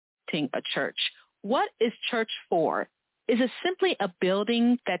planting a church. What is church for? Is it simply a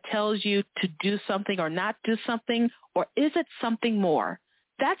building that tells you to do something or not do something, or is it something more?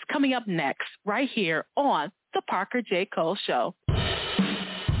 That's coming up next right here on The Parker J. Cole Show.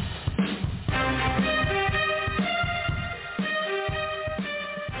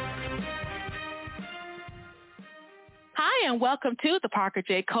 Hi, and welcome to The Parker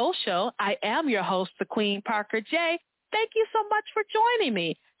J. Cole Show. I am your host, the Queen Parker J. Thank you so much for joining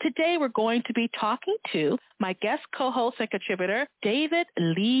me. Today we're going to be talking to my guest co-host and contributor, David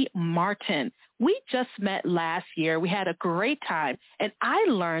Lee Martin. We just met last year. We had a great time, and I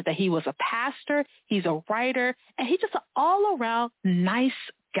learned that he was a pastor, he's a writer, and he's just an all-around nice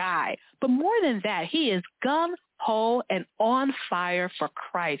guy. But more than that, he is gung-ho and on fire for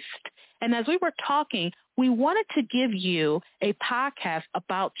Christ. And as we were talking, we wanted to give you a podcast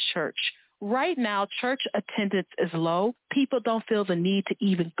about church. Right now, church attendance is low. People don't feel the need to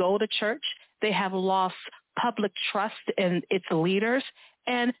even go to church. They have lost public trust in its leaders.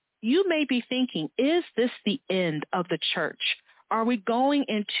 And you may be thinking, is this the end of the church? Are we going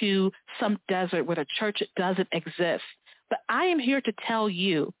into some desert where the church doesn't exist? But I am here to tell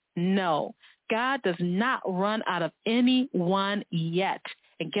you, no, God does not run out of anyone yet.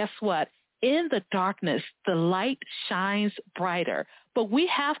 And guess what? In the darkness, the light shines brighter, but we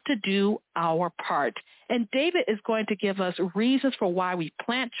have to do our part. And David is going to give us reasons for why we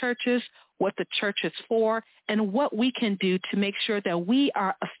plant churches, what the church is for, and what we can do to make sure that we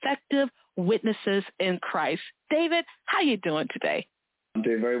are effective witnesses in Christ. David, how you doing today? I'm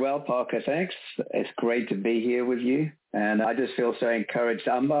doing very well, Parker. Thanks. It's great to be here with you. And I just feel so encouraged.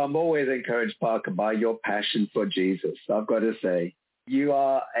 I'm always encouraged, Parker, by your passion for Jesus. I've got to say. You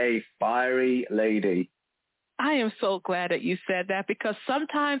are a fiery lady. I am so glad that you said that because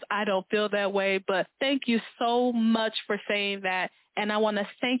sometimes I don't feel that way, but thank you so much for saying that. And I want to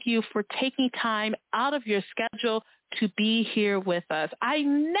thank you for taking time out of your schedule to be here with us. I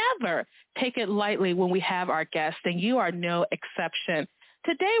never take it lightly when we have our guests, and you are no exception.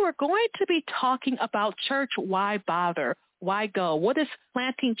 Today we're going to be talking about church. Why bother? Why go? What is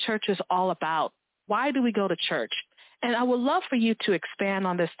planting churches all about? Why do we go to church? And I would love for you to expand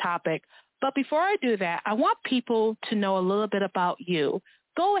on this topic. But before I do that, I want people to know a little bit about you.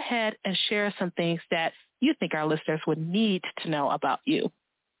 Go ahead and share some things that you think our listeners would need to know about you.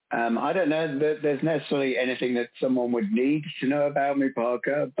 I don't know that there's necessarily anything that someone would need to know about me,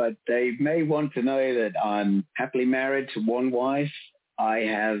 Parker, but they may want to know that I'm happily married to one wife. I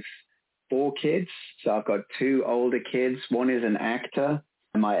have 4 kids. So I've got 2 older kids. One is an actor.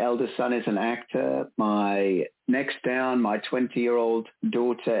 My eldest son is an actor. My next down, my 20-year-old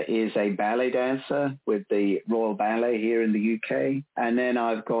daughter is a ballet dancer with the Royal Ballet here in the UK. And then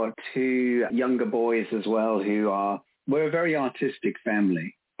I've got 2 younger boys as well we're a very artistic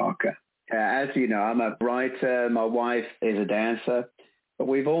family, Parker. As you know, I'm a writer. My wife is a dancer. But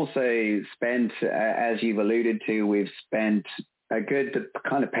we've also spent, as you've alluded to, we've spent a good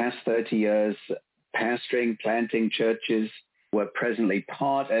kind of past 30 years pastoring, planting churches. We're presently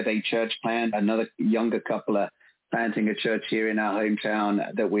part of a church plant. Another younger couple are planting a church here in our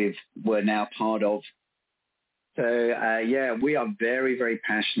hometown that we're now part of. So, we are very, very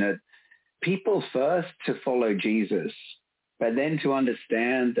passionate. People first to follow Jesus, but then to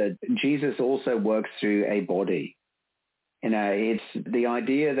understand that Jesus also works through a body. You know, it's the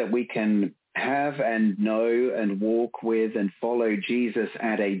idea that we can have and know and walk with and follow Jesus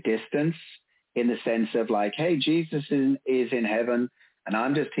at a distance, in the sense of like, hey, Jesus is in heaven and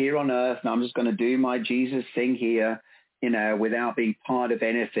I'm just here on earth and I'm just going to do my Jesus thing here, you know, without being part of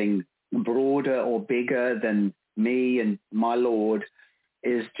anything broader or bigger than me and my Lord,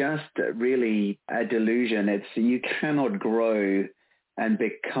 is just really a delusion. You cannot grow and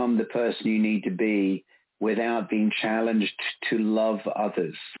become the person you need to be without being challenged to love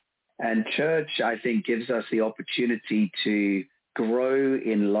others. And church, I think, gives us the opportunity to grow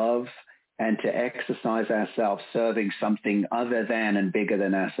in love and to exercise ourselves serving something other than and bigger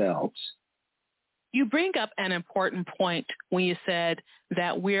than ourselves. You bring up an important point when you said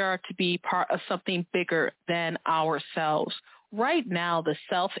that we are to be part of something bigger than ourselves. Right now, the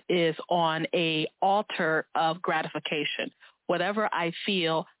self is on an altar of gratification. Whatever I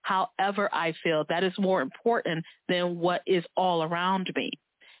feel, however I feel, that is more important than what is all around me.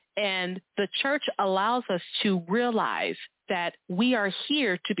 And the church allows us to realize that we are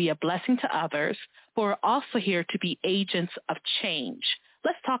here to be a blessing to others, but we're also here to be agents of change.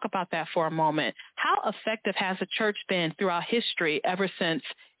 Let's talk about that for a moment. How effective has the church been throughout history ever since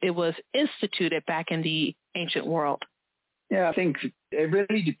it was instituted back in the ancient world? Yeah, I think It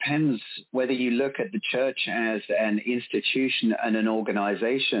really depends whether you look at the church as an institution and an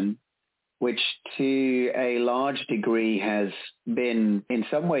organization, which to a large degree has been in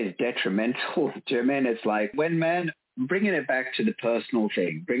some ways detrimental to men. It's like when man, bringing it back to the personal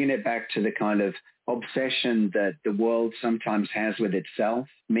thing, bringing it back to the kind of obsession that the world sometimes has with itself,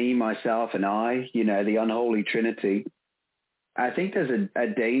 me, myself, and I, the unholy trinity. I think there's a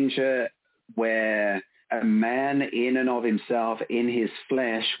danger where a man in and of himself, in his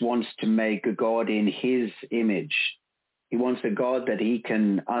flesh, wants to make a God in his image. He wants a God that he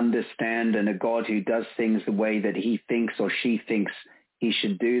can understand and a God who does things the way that he thinks or she thinks he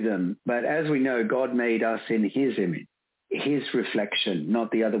should do them. But as we know, God made us in his image, his reflection, not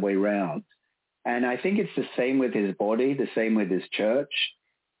the other way around. And I think it's the same with his body, the same with his church.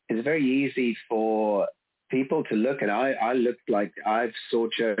 It's very easy for people to look, and I looked like I saw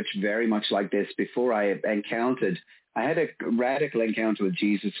church very much like this before I had a radical encounter with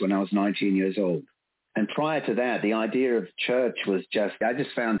Jesus when I was 19 years old. And prior to that, the idea of church was I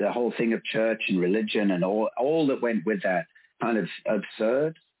just found the whole thing of church and religion and all that went with that kind of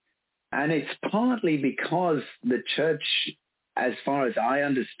absurd. And it's partly because the church, as far as I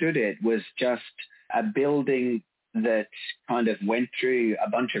understood it, was just a building that kind of went through a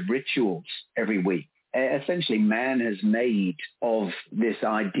bunch of rituals every week. Essentially, man has made of this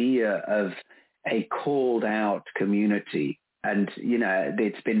idea of a called out community. And,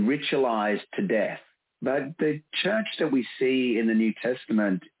 it's been ritualized to death. But the church that we see in the New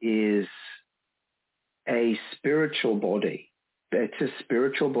Testament is a spiritual body. It's a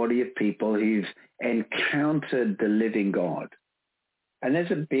spiritual body of people who've encountered the living God. And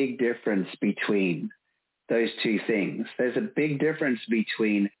there's a big difference between those two things. There's a big difference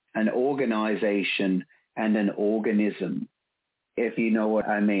between an organization and an organism, if you know what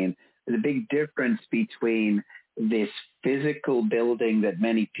I mean. There's a big difference between this physical building that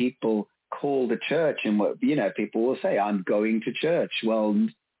many people call the church and what, people will say, I'm going to church. Well,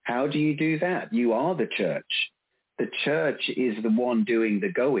 how do you do that? You are the church. The church is the one doing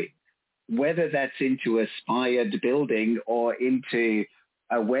the going, whether that's into a spired building or into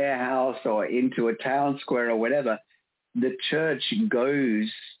a warehouse or into a town square or whatever. The church goes.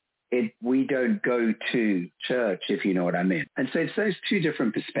 We don't go to church, if you know what I mean. And so it's those two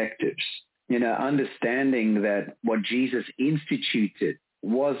different perspectives, understanding that what Jesus instituted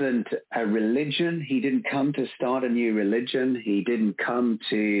wasn't a religion. He didn't come to start a new religion. He didn't come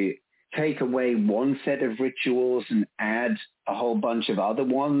to take away one set of rituals and add a whole bunch of other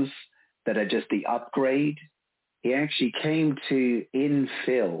ones that are just the upgrade. He actually came to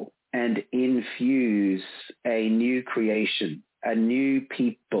infill and infuse a new creation, a new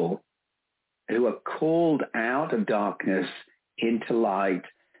people who are called out of darkness into light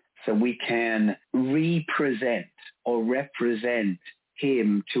so we can represent or represent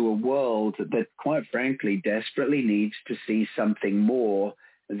him to a world that, quite frankly, desperately needs to see something more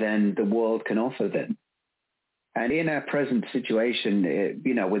than the world can offer them. And in our present situation,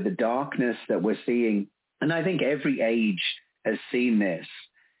 with the darkness that we're seeing, and I think every age has seen this,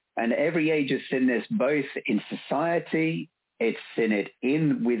 and every age has seen this both in society, it's seen it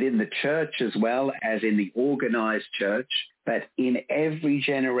within the church as well as in the organized church, but in every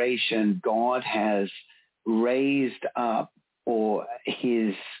generation, God has raised up or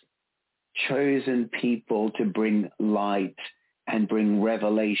his chosen people to bring light and bring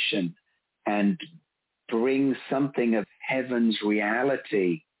revelation and bring something of heaven's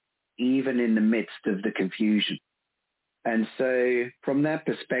reality even in the midst of the confusion. And so from that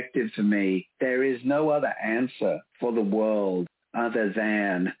perspective, for me, there is no other answer for the world other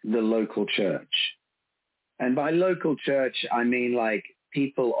than the local church. And by local church, I mean like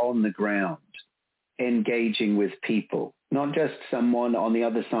people on the ground engaging with people, not just someone on the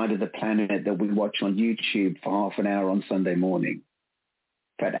other side of the planet that we watch on YouTube for half an hour on Sunday morning,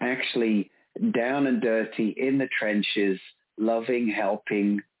 but actually down and dirty in the trenches, loving,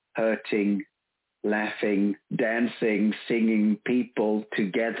 helping, hurting, laughing, dancing, singing people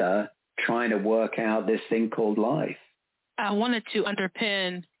together, trying to work out this thing called life. I wanted to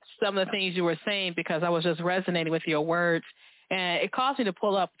underpin some of the things you were saying because I was just resonating with your words. And it caused me to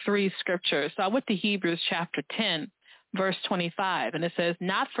pull up 3 scriptures. So I went to Hebrews chapter 10, verse 25, and it says,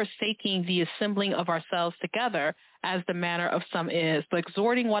 not forsaking the assembling of ourselves together as the manner of some is, but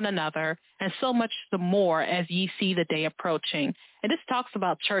exhorting one another, and so much the more as ye see the day approaching. And this talks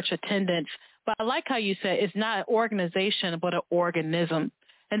about church attendance, but I like how you said it's not an organization, but an organism.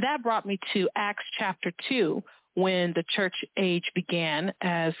 And that brought me to Acts chapter 2, when the church age began,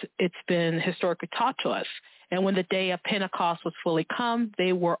 as it's been historically taught to us. And when the day of Pentecost was fully come,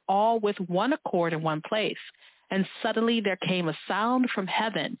 they were all with one accord in one place. And suddenly there came a sound from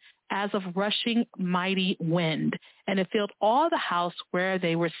heaven as of rushing mighty wind, and it filled all the house where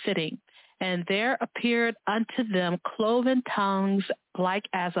they were sitting. And there appeared unto them cloven tongues like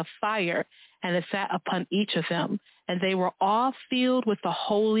as of fire, and it sat upon each of them. And they were all filled with the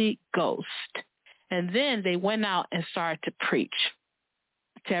Holy Ghost. And then they went out and started to preach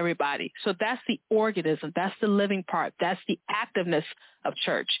to everybody. So that's the organism. That's the living part. That's the activeness of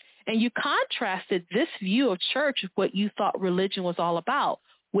church. And you contrasted this view of church with what you thought religion was all about,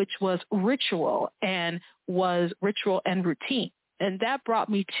 which was ritual and routine. And that brought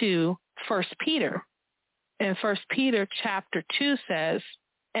me to 1 Peter. And 1 Peter chapter 2 says,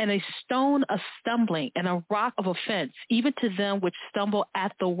 and a stone of stumbling and a rock of offense, even to them which stumble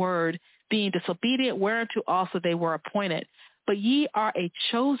at the word, being disobedient, whereunto also they were appointed. But ye are a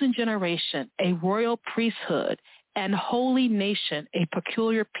chosen generation, a royal priesthood, and holy nation, a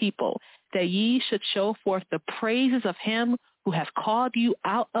peculiar people, that ye should show forth the praises of him who has called you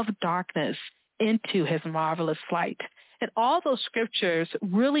out of darkness into his marvelous light. And all those scriptures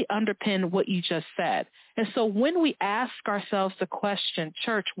really underpin what you just said. And so when we ask ourselves the question,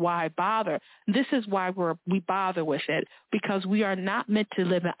 church, why bother? This is why we bother with it, because we are not meant to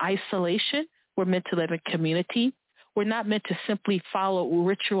live in isolation. We're meant to live in community. We're not meant to simply follow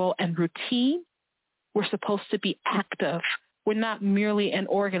ritual and routine. We're supposed to be active. We're not merely an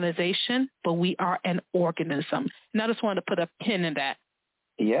organization, but we are an organism. And I just wanted to put a pin in that.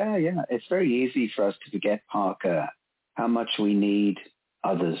 Yeah. It's very easy for us to forget, Parker, how much we need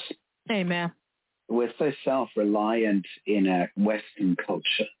others. Amen. We're so self-reliant in our Western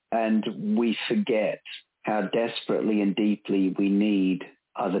culture, and we forget how desperately and deeply we need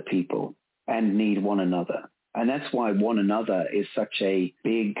other people and need one another. And that's why one another is such a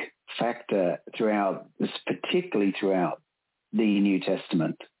big factor throughout, particularly throughout the New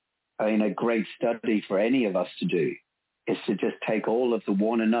Testament. I mean, a great study for any of us to do is to just take all of the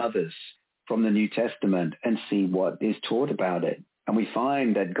one another's from the New Testament and see what is taught about it. And we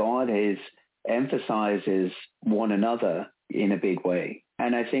find that God emphasizes one another in a big way.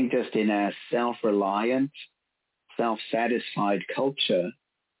 And I think just in our self-reliant, self-satisfied culture,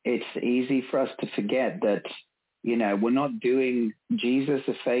 it's easy for us to forget that, we're not doing Jesus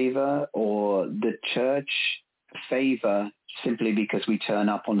a favor or the church a favor simply because we turn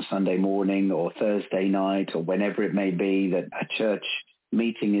up on Sunday morning or Thursday night or whenever it may be that a church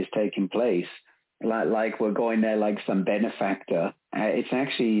meeting is taking place. Like we're going there like some benefactor. It's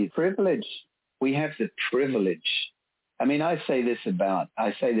actually privilege. We have the privilege. I mean, I say this about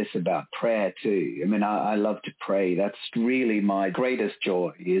prayer too. I mean, I love to pray. That's really my greatest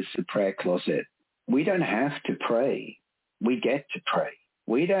joy is the prayer closet. We don't have to pray. We get to pray.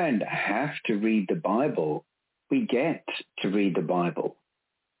 We don't have to read the Bible. We get to read the Bible.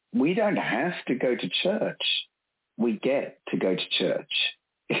 We don't have to go to church. We get to go to church.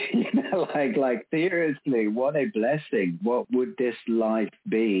 Like seriously, what a blessing. What would this life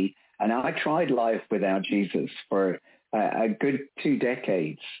be? And I tried life without Jesus for a good 2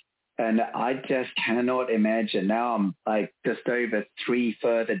 decades. And I just cannot imagine. Now I'm like just over 3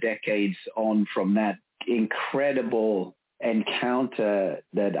 further decades on from that incredible encounter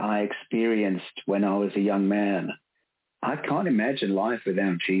that I experienced when I was a young man. I can't imagine life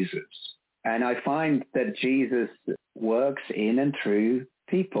without Jesus. And I find that Jesus works in and through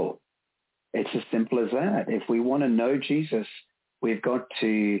people. It's as simple as that. If we want to know Jesus, we've got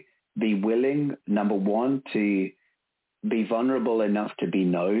to be willing, number one, to be vulnerable enough to be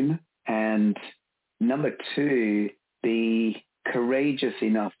known. And number 2, be courageous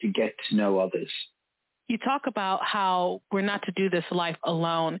enough to get to know others. You talk about how we're not to do this life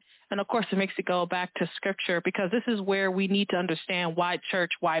alone. And of course, it makes it go back to scripture, because this is where we need to understand why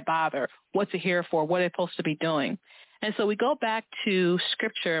church, why bother, what's it here for, what it's supposed to be doing. And so we go back to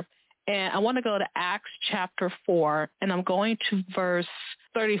scripture, and I want to go to Acts chapter 4, and I'm going to verse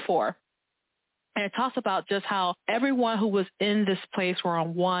 34. And it talks about just how everyone who was in this place were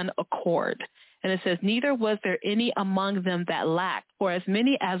on one accord. And it says, neither was there any among them that lacked, for as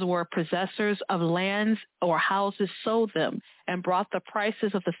many as were possessors of lands or houses sold them, and brought the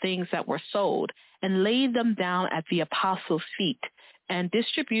prices of the things that were sold, and laid them down at the apostles' feet. And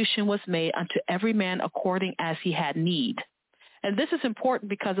distribution was made unto every man according as he had need. And this is important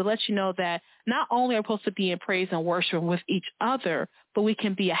because it lets you know that not only are we supposed to be in praise and worship with each other, but we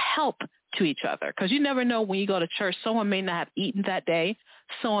can be a help to each other. Because you never know when you go to church, someone may not have eaten that day.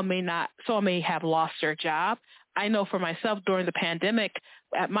 Someone may have lost their job. I know for myself during the pandemic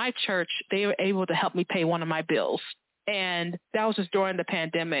at my church, they were able to help me pay one of my bills. And that was just during the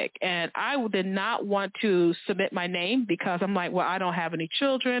pandemic. And I did not want to submit my name because I'm like, well, I don't have any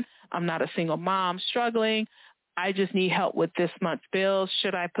children. I'm not a single mom struggling. I just need help with this month's bills.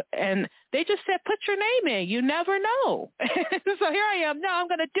 Should I put, and they just said, put your name in. You never know. So here I am. No, I'm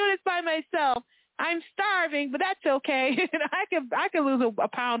going to do this by myself. I'm starving, but that's okay. I can lose a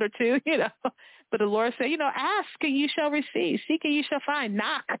pound or two, But the Lord said, ask and you shall receive. Seek and you shall find.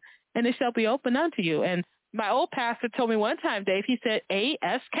 Knock and it shall be opened unto you. And my old pastor told me one time, Dave, he said,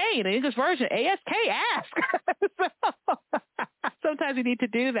 ASK, in the English version, ASK, ask. So, sometimes you need to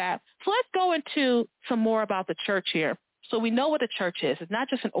do that. So let's go into some more about the church here. So we know what a church is. It's not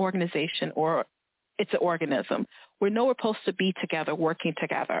just an organization or it's an organism. We know we're supposed to be together, working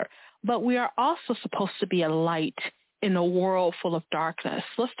together. But we are also supposed to be a light in a world full of darkness.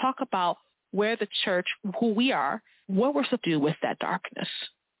 Let's talk about where the church, who we are, what we're supposed to do with that darkness.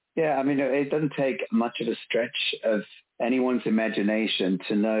 Yeah, I mean, it doesn't take much of a stretch of anyone's imagination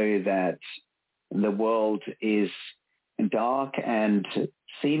to know that the world is dark and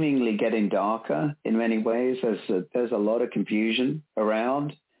seemingly getting darker in many ways. There's a lot of confusion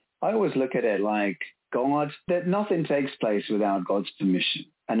around. I always look at it like God, that nothing takes place without God's permission.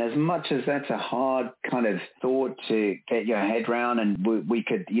 And as much as that's a hard kind of thought to get your head around, and we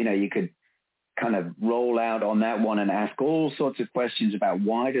could, you could kind of roll out on that one and ask all sorts of questions about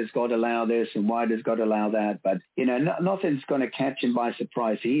why does God allow this and why does God allow that? But, nothing's going to catch him by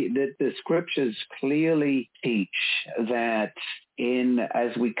surprise. The scriptures clearly teach that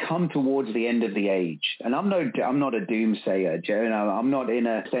as we come towards the end of the age, and I'm not a doomsayer, Joe. I'm not in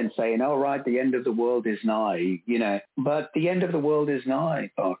a sense saying, oh, right, the end of the world is nigh, but the end of the world is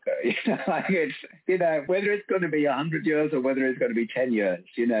nigh, Parker. Whether it's going to be 100 years or whether it's going to be 10 years,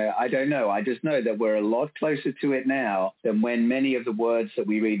 I don't know. I just know that we're a lot closer to it now than when many of the words that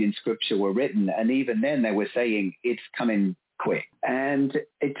we read in scripture were written. And even then they were saying it's coming quick. And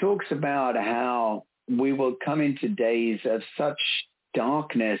it talks about how we will come into days of such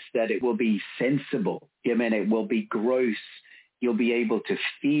darkness that it will be sensible. It will be gross. You'll be able to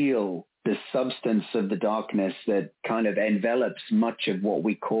feel the substance of the darkness that kind of envelops much of what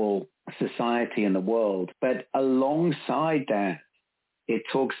we call society and the world. But alongside that, it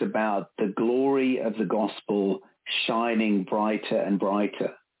talks about the glory of the gospel shining brighter and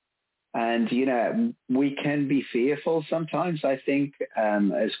brighter. And, we can be fearful sometimes, I think,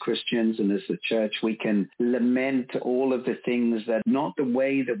 as Christians and as the church, we can lament all of the things that not the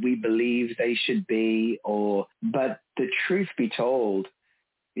way that we believe they should be, but the truth be told,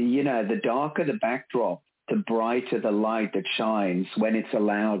 the darker the backdrop, the brighter the light that shines when it's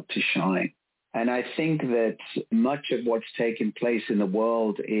allowed to shine. And I think that much of what's taken place in the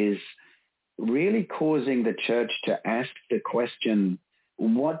world is really causing the church to ask the question,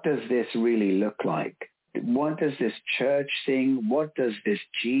 what does this really look like? What does this church thing, what does this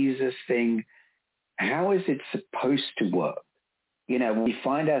Jesus thing, how is it supposed to work? We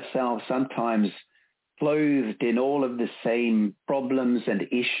find ourselves sometimes clothed in all of the same problems and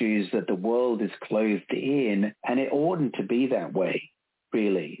issues that the world is clothed in, and it oughtn't to be that way,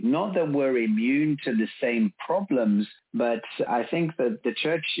 really. Not that we're immune to the same problems, but I think that the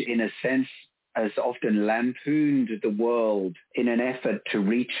church, in a sense, has often lampooned the world in an effort to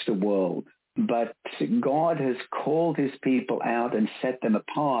reach the world. But God has called his people out and set them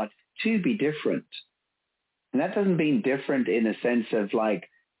apart to be different. And that doesn't mean different in a sense of like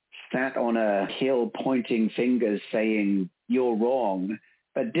sat on a hill pointing fingers saying you're wrong,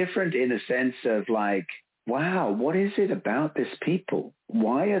 but different in a sense of like, wow, what is it about this people?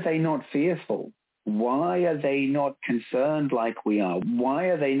 Why are they not fearful? Why are they not concerned like we are? Why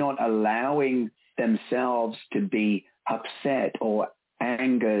are they not allowing themselves to be upset or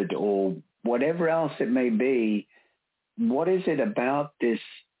angered or whatever else it may be? What is it about this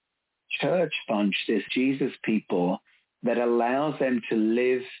church bunch, this Jesus people, that allows them to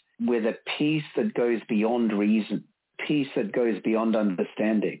live with a peace that goes beyond reason, peace that goes beyond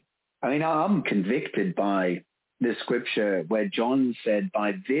understanding? I mean, I'm convicted by the scripture where John said,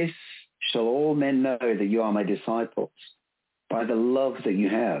 by this shall all men know that you are my disciples, by the love that you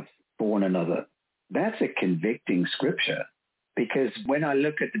have for one another. That's a convicting scripture, because when I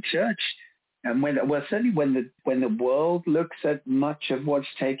look at the church, and certainly when the world looks at much of what's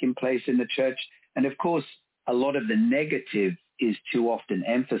taking place in the church, and of course a lot of the negative is too often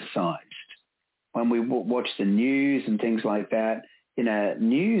emphasized. When we watch the news and things like that,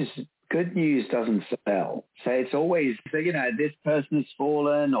 good news doesn't sell. So it's always, this person has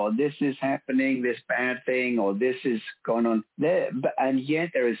fallen, or this is happening, this bad thing, or this is going on there. And yet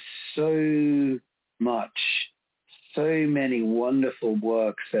there is so many wonderful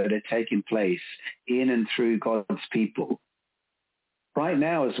works that are taking place in and through God's people right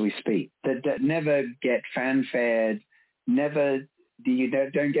now as we speak, that never get fanfared, don't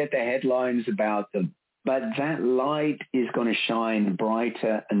get the headlines about them. But that light is going to shine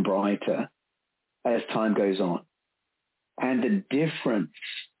brighter and brighter as time goes on. And the difference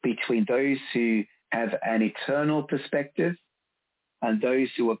between those who have an eternal perspective and those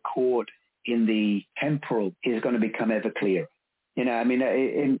who are caught in the temporal is going to become ever clearer.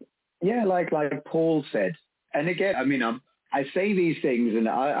 Like Paul said. And again, I say these things and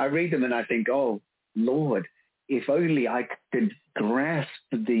I read them and I think, oh, Lord, if only I could grasp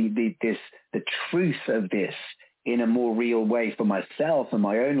the truth of this in a more real way for myself and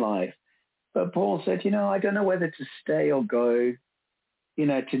my own life. But Paul said, I don't know whether to stay or go.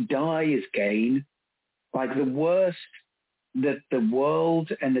 To die is gain. Like the worst that the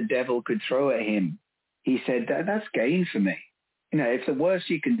world and the devil could throw at him, he said, that's gain for me. If the worst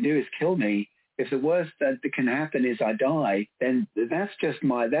you can do is kill me, if the worst that can happen is I die, then that's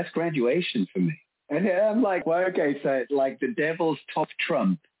graduation for me. And I'm like, well, okay, so like the devil's top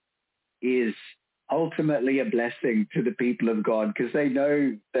trump is ultimately a blessing to the people of God because they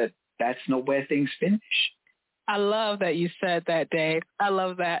know that that's not where things finish. I love that you said that, Dave. I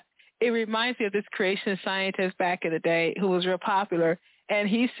love that. It reminds me of this creation scientist back in the day who was real popular. And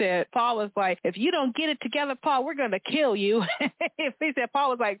he said, Paul was like, if you don't get it together, Paul, we're going to kill you. He said, Paul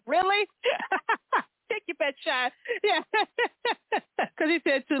was like, really? Take your best shot. Yeah. Because he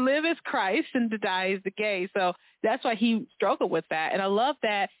said to live is Christ and to die is the gain. So that's why he struggled with that. And I love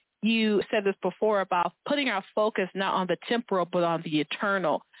that you said this before about putting our focus not on the temporal, but on the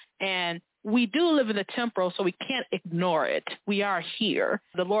eternal. And we do live in the temporal, so we can't ignore it. We are here.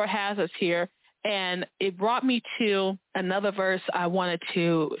 The Lord has us here. And it brought me to another verse I wanted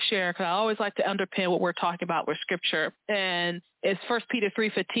to share because I always like to underpin what we're talking about with Scripture. And it's 1 Peter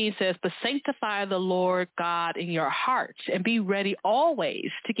 3:15 says, but sanctify the Lord God in your hearts and be ready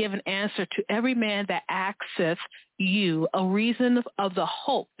always to give an answer to every man that asketh you a reason of the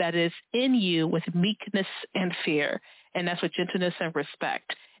hope that is in you with meekness and fear. And that's with gentleness and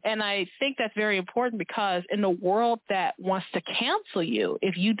respect. And I think that's very important because in a world that wants to cancel you,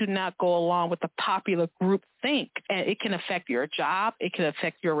 if you do not go along with the popular group think, and it can affect your job, it can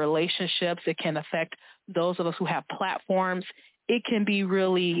affect your relationships, it can affect those of us who have platforms, it can be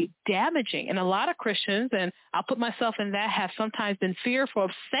really damaging. And a lot of Christians, and I'll put myself in that, have sometimes been fearful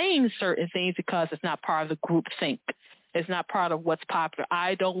of saying certain things because it's not part of the group think. It's not part of what's popular.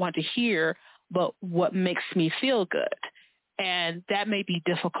 I don't want to hear, but what makes me feel good. And that may be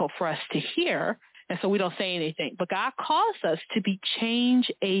difficult for us to hear, and so we don't say anything. But God calls us to be change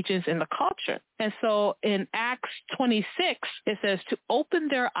agents in the culture. And so in Acts 26, it says to open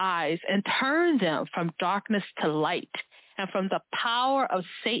their eyes and turn them from darkness to light and from the power of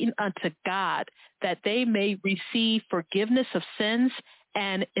Satan unto God, that they may receive forgiveness of sins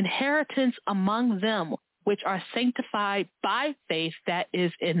and inheritance among them which are sanctified by faith that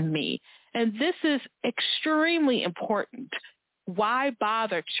is in me. And this is extremely important. Why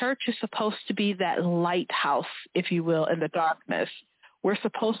bother? Church is supposed to be that lighthouse, if you will, in the darkness. We're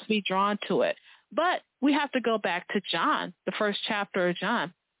supposed to be drawn to it. But we have to go back to John, the first chapter of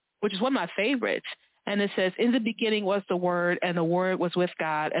John, which is one of my favorites. And it says, in the beginning was the Word, and the Word was with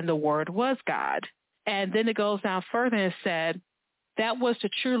God, and the Word was God. And then it goes down further and said, that was the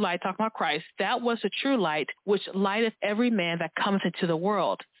true light, talking about Christ, that was the true light, which lighteth every man that cometh into the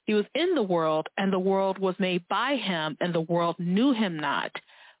world. He was in the world, and the world was made by him, and the world knew him not.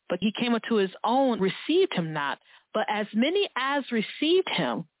 But he came unto his own, received him not. But as many as received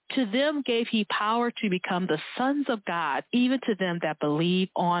him, to them gave he power to become the sons of God, even to them that believe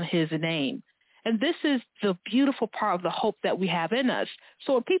on his name. And this is the beautiful part of the hope that we have in us.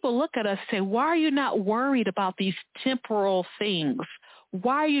 So when people look at us and say, why are you not worried about these temporal things?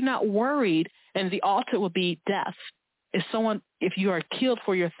 Why are you not worried? And the ultimate would be death. If you are killed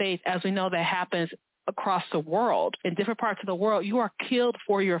for your faith, as we know that happens across the world, in different parts of the world, you are killed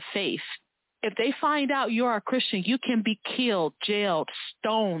for your faith. If they find out you are a Christian, you can be killed, jailed,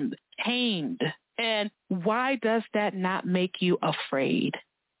 stoned, hanged. And why does that not make you afraid?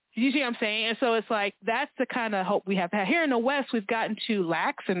 You see what I'm saying? And so it's like, that's the kind of hope we have had. Here in the West, we've gotten too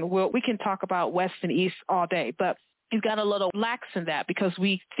lax, and we can talk about West and East all day, but we've got a little lax in that because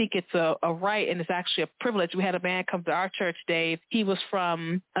we think it's a right and it's actually a privilege. We had a man come to our church, Dave. He was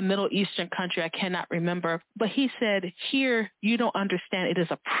from a Middle Eastern country. I cannot remember. But he said, here, you don't understand. It is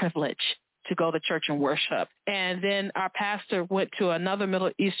a privilege to go to church and worship. And then our pastor went to another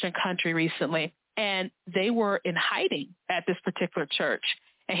Middle Eastern country recently, and they were in hiding at this particular church.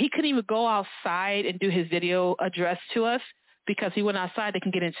 And he couldn't even go outside and do his video address to us because he went outside, they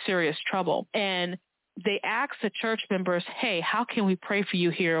can get in serious trouble. And they asked the church members, hey, how can we pray for you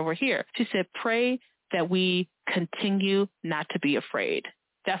here over here? She said, pray that we continue not to be afraid.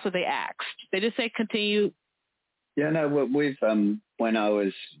 That's what they asked. They just say continue. Yeah, no, we've, when I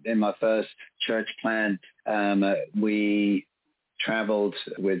was in my first church plant, we traveled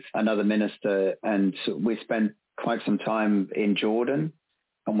with another minister and we spent quite some time in Jordan,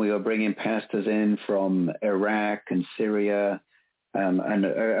 and we were bringing pastors in from Iraq and Syria and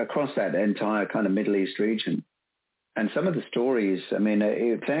across that entire kind of Middle East region. And some of the stories, I mean,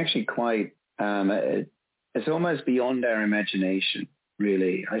 it's actually quite, it's almost beyond our imagination,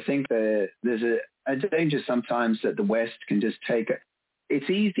 really. I think there's a danger sometimes that the West can just take it. It's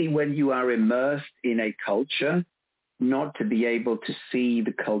easy when you are immersed in a culture not to be able to see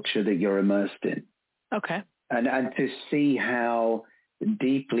the culture that you're immersed in. Okay. And to see how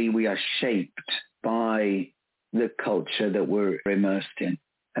deeply we are shaped by the culture that we're immersed in.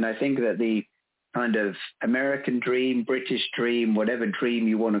 And I think that the kind of American dream, British dream, whatever dream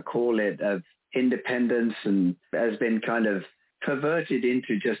you want to call it, of independence and has been kind of perverted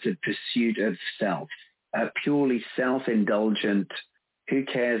into just a pursuit of self, a purely self-indulgent, who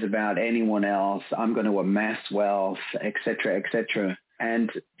cares about anyone else? I'm going to amass wealth, et cetera, et cetera.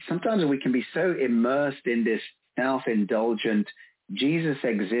 And sometimes we can be so immersed in this self-indulgent, Jesus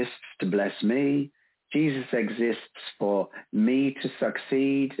exists to bless me, Jesus exists for me to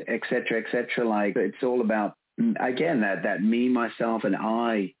succeed, et cetera, like it's all about, again, that me, myself, and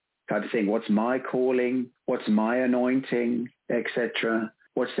I type of thing. What's my calling? What's my anointing, et cetera?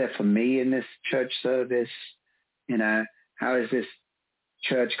 What's there for me in this church service? You know, how is this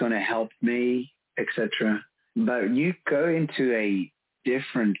church going to help me, et cetera? But you go into a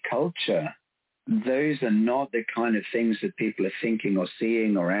different culture, those are not the kind of things that people are thinking or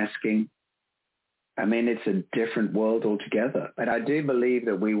seeing or asking. I mean, it's a different world altogether. But I do believe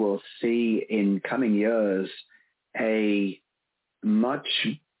that we will see in coming years a much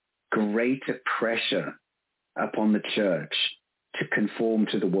greater pressure upon the church to conform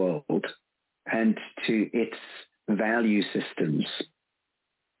to the world and to its value systems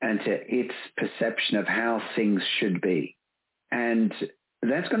and to its perception of how things should be. And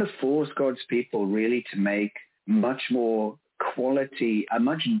that's going to force God's people really to make much more quality, a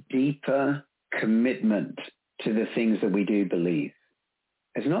much deeper commitment to the things that we do believe.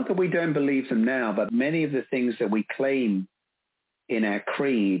 It's not that we don't believe them now, but many of the things that we claim in our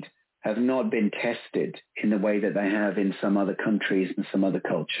creed have not been tested in the way that they have in some other countries and some other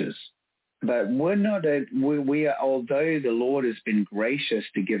cultures. But we're not, we are, although the Lord has been gracious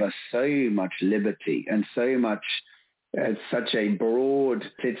to give us so much liberty and so much, such a broad,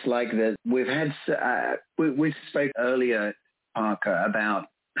 it's like that we've had, we spoke earlier, Parker, about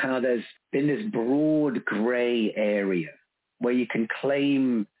how there's been this broad gray area where you can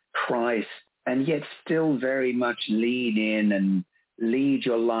claim Christ and yet still very much lean in and lead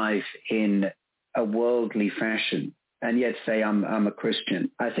your life in a worldly fashion and yet say, I'm a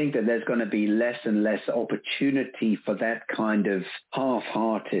Christian. I think that there's going to be less and less opportunity for that kind of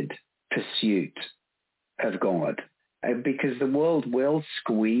half-hearted pursuit of God, because the world will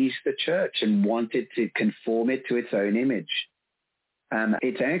squeeze the church and want it to conform it to its own image.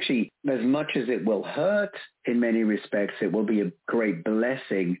 It's actually, as much as it will hurt in many respects, it will be a great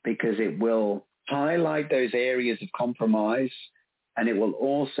blessing because it will highlight those areas of compromise, and it will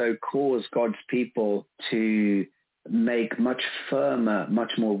also cause God's people to make much firmer,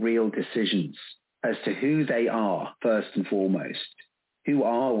 much more real decisions as to who they are, first and foremost. Who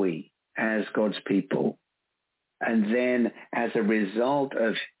are we as God's people? And then as a result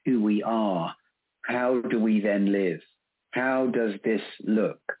of who we are, how do we then live? How does this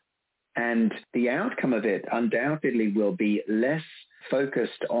look? And the outcome of it undoubtedly will be less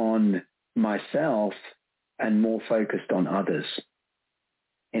focused on myself and more focused on others.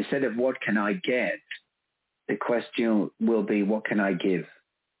 Instead of what can I get, the question will be, what can I give?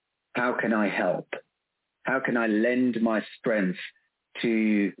 How can I help? How can I lend my strength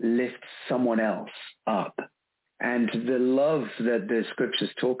to lift someone else up? And the love that the scriptures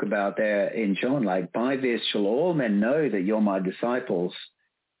talk about there in John, like, by this shall all men know that you're my disciples,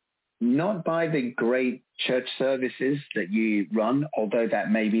 not by the great church services that you run, although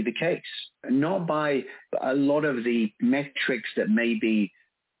that may be the case, not by a lot of the metrics that maybe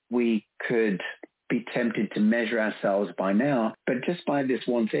we could be tempted to measure ourselves by now, but just by this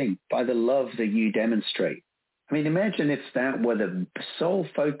one thing, by the love that you demonstrate. I mean, imagine if that were the sole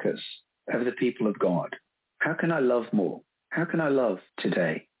focus of the people of God. How can I love more? How can I love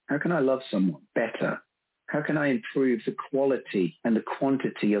today? How can I love someone better? How can I improve the quality and the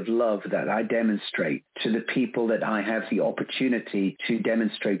quantity of love that I demonstrate to the people that I have the opportunity to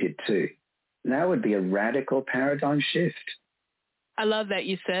demonstrate it to? That would be a radical paradigm shift. I love that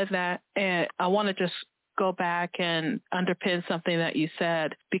you said that. And I want to just go back and underpin something that you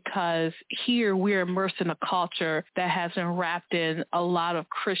said, because here we're immersed in a culture that has been wrapped in a lot of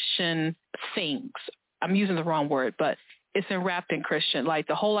Christian things. I'm using the wrong word, but it's enwrapped in Christian, like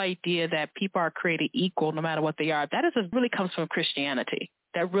the whole idea that people are created equal no matter what they are. That really comes from Christianity.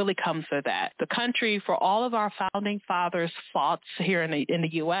 That really comes from that. The country, for all of our founding fathers' faults here in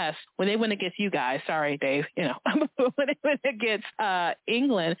the U.S., when they went against you guys, sorry, Dave, when they went against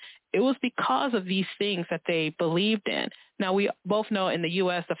England, it was because of these things that they believed in. Now, we both know in the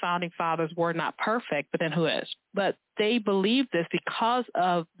U.S. the founding fathers were not perfect, but then who is? But they believed this because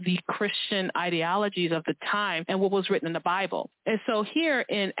of the Christian ideologies of the time and what was written in the Bible. And so here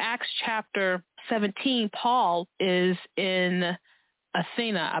in Acts chapter 17, Paul is in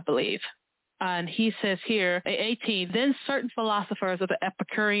Athena, I believe. And he says here, 18, then certain philosophers of the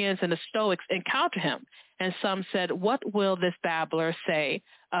Epicureans and the Stoics encountered him. And some said, what will this babbler say?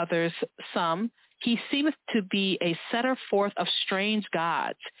 Others, some, he seemeth to be a setter forth of strange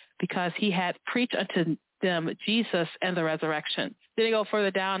gods, because he had preached unto them Jesus and the resurrection. Then they go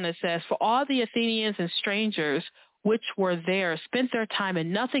further down and it says, for all the Athenians and strangers which were there spent their time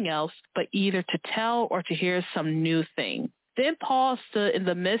in nothing else but either to tell or to hear some new thing. Then Paul stood in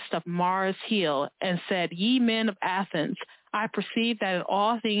the midst of Mars Hill and said, ye men of Athens, I perceive that in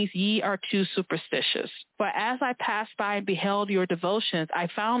all things ye are too superstitious. For as I passed by and beheld your devotions, I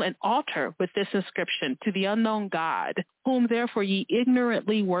found an altar with this inscription, to the unknown God, whom therefore ye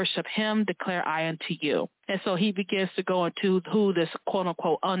ignorantly worship, him declare I unto you. And so he begins to go into who this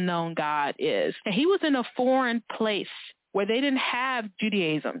quote-unquote unknown God is. And he was in a foreign place where they didn't have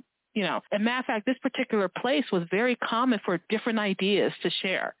Judaism. As a matter of fact, this particular place was very common for different ideas to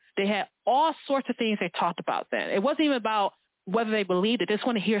share. They had all sorts of things they talked about then. It wasn't even about whether they believed it. They just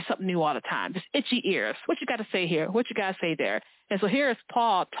want to hear something new all the time. Just itchy ears. What you got to say here? What you got to say there? And so here is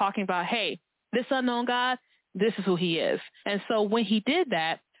Paul talking about, hey, this unknown God, this is who he is. And so when he did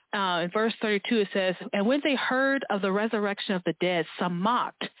that, in verse 32, it says, and when they heard of the resurrection of the dead, some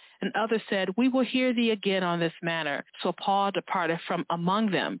mocked, and others said, we will hear thee again on this matter. So Paul departed from among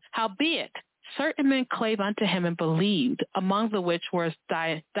them. Howbeit, certain men clave unto him and believed, among the which was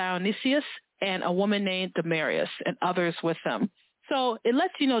Dionysius and a woman named Damaris, and others with them. So it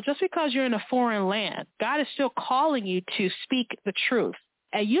lets you know, just because you're in a foreign land, God is still calling you to speak the truth.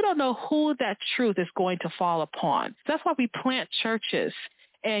 And you don't know who that truth is going to fall upon. That's why we plant churches.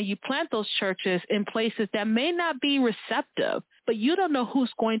 And you plant those churches in places that may not be receptive, but you don't know who's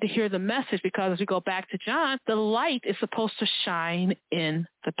going to hear the message, because as we go back to John, the light is supposed to shine in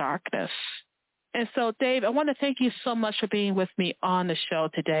the darkness. And so, Dave, I want to thank you so much for being with me on the show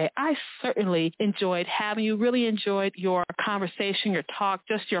today. I certainly enjoyed having you, really enjoyed your conversation, your talk,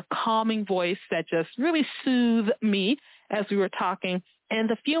 just your calming voice that just really soothed me as we were talking. And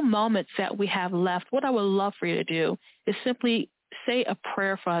the few moments that we have left, what I would love for you to do is simply say a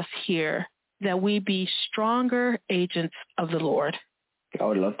prayer for us here, that we be stronger agents of the Lord. I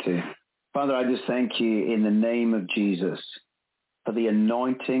would love to. Father, I just thank you in the name of Jesus for the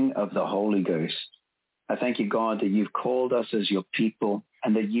anointing of the Holy Ghost. I thank you, God, that you've called us as your people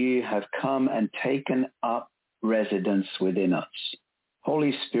and that you have come and taken up residence within us.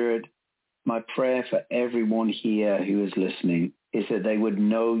 Holy Spirit, my prayer for everyone here who is listening is that they would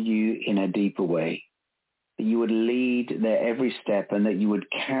know you in a deeper way, that you would lead their every step, and that you would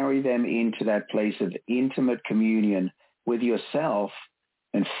carry them into that place of intimate communion with yourself.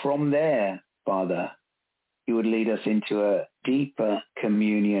 And from there, Father, you would lead us into a deeper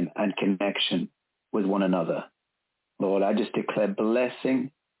communion and connection with one another. Lord, I just declare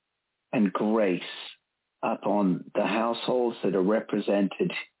blessing and grace upon the households that are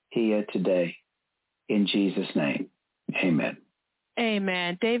represented here today. In Jesus' name, amen.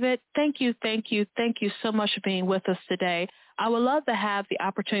 Amen. David, thank you so much for being with us today. I would love to have the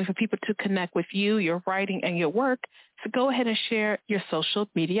opportunity for people to connect with you, your writing, and your work. So go ahead and share your social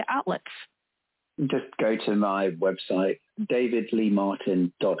media outlets. Just go to my website,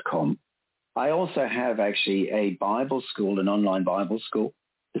 davidleemartin.com. I also have actually a Bible school, an online Bible school,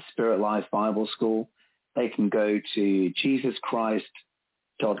 the Spirit Life Bible School. They can go to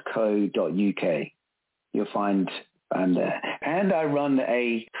jesuschrist.co.uk. You'll find there. And I run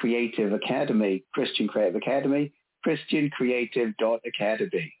a creative academy, Christian Creative Academy,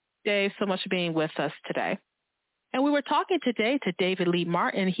 christiancreative.academy. Dave, so much for being with us today. And we were talking today to David Lee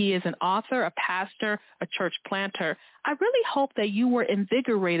Martin. He is an author, a pastor, a church planter. I really hope that you were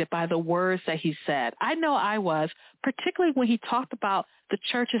invigorated by the words that he said. I know I was, particularly when he talked about the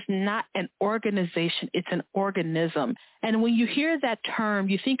church is not an organization, it's an organism. And when you hear that term,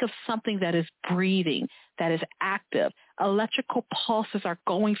 you think of something that is breathing, that is active. Electrical pulses are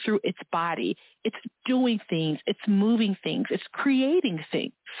going through its body. It's doing things. It's moving things. It's creating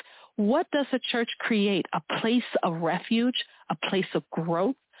things. What does a church create? A place of refuge, a place of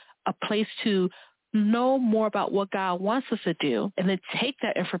growth, a place to know more about what God wants us to do, and then take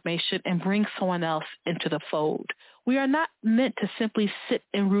that information and bring someone else into the fold. We are not meant to simply sit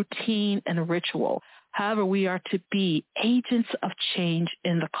in routine and ritual. However, we are to be agents of change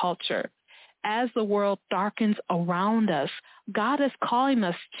in the culture. As the world darkens around us, God is calling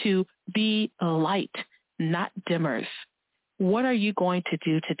us to be light, not dimmers. What are you going to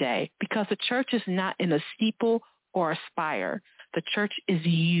do today? Because the church is not in a steeple or a spire. The church is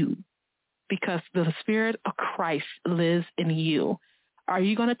you, because the Spirit of Christ lives in you. Are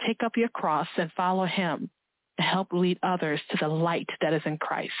you going to take up your cross and follow him and help lead others to the light that is in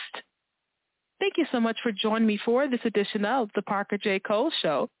Christ? Thank you so much for joining me for this edition of the Parker J. Cole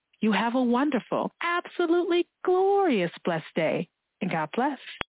Show. You have a wonderful, absolutely glorious, blessed day, and God bless.